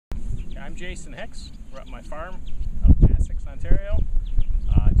I'm Jason Hicks. We're at my farm out in Essex, Ontario,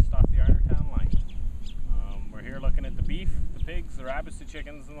 just off the Artertown line. We're here looking at the beef, the pigs, the rabbits, the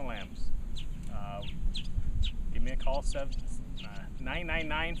chickens, and the lambs. Give me a call,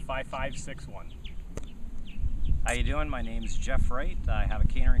 999-5561. How you doing? My name's Jeff Wright. I have a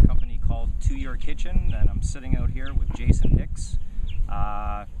catering company called To Your Kitchen, and I'm sitting out here with Jason Hicks,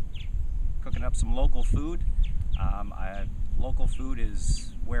 cooking up some local food. Local food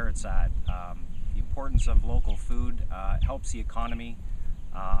is where it's at. The importance of local food helps the economy.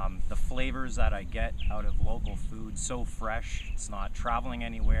 The flavors that I get out of local food, so fresh, it's not traveling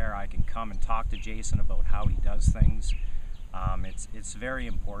anywhere. I can come and talk to Jason about how he does things. It's very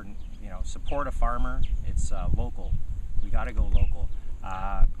important. You know, support a farmer. It's local. We got to go local.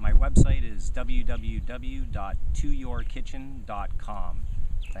 My website is www.toyourkitchen.com.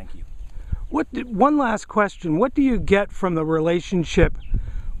 Thank you. One last question. What do you get from the relationship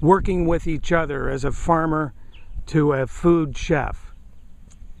working with each other as a farmer to a food chef?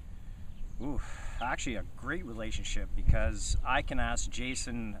 Ooh, actually a great relationship, because I can ask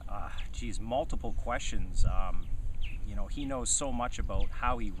Jason multiple questions. You know, he knows so much about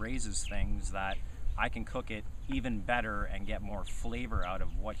how he raises things that I can cook it even better and get more flavor out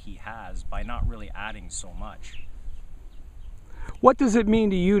of what he has by not really adding so much. What does it mean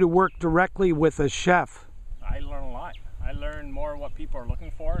to you to work directly with a chef? I learn a lot. I learn more what people are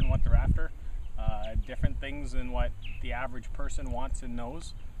looking for and what they're after. Different things than what the average person wants and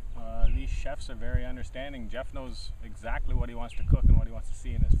knows. These chefs are very understanding. Jeff knows exactly what he wants to cook and what he wants to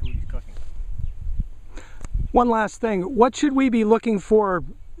see in his food he's cooking. One last thing. What should we be looking for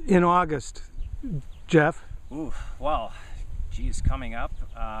in August, Jeff? Ooh, well, geez, coming up.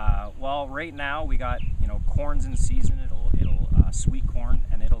 Well, right now we got, you know, corn's in season. It'll sweet corn,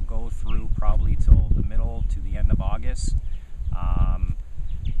 and it'll go through probably till the middle to the end of August.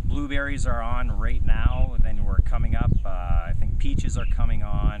 Blueberries are on right now, and then we're coming up. I think peaches are coming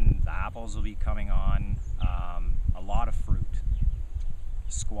on. The apples will be coming on. A lot of fruit,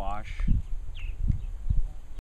 squash.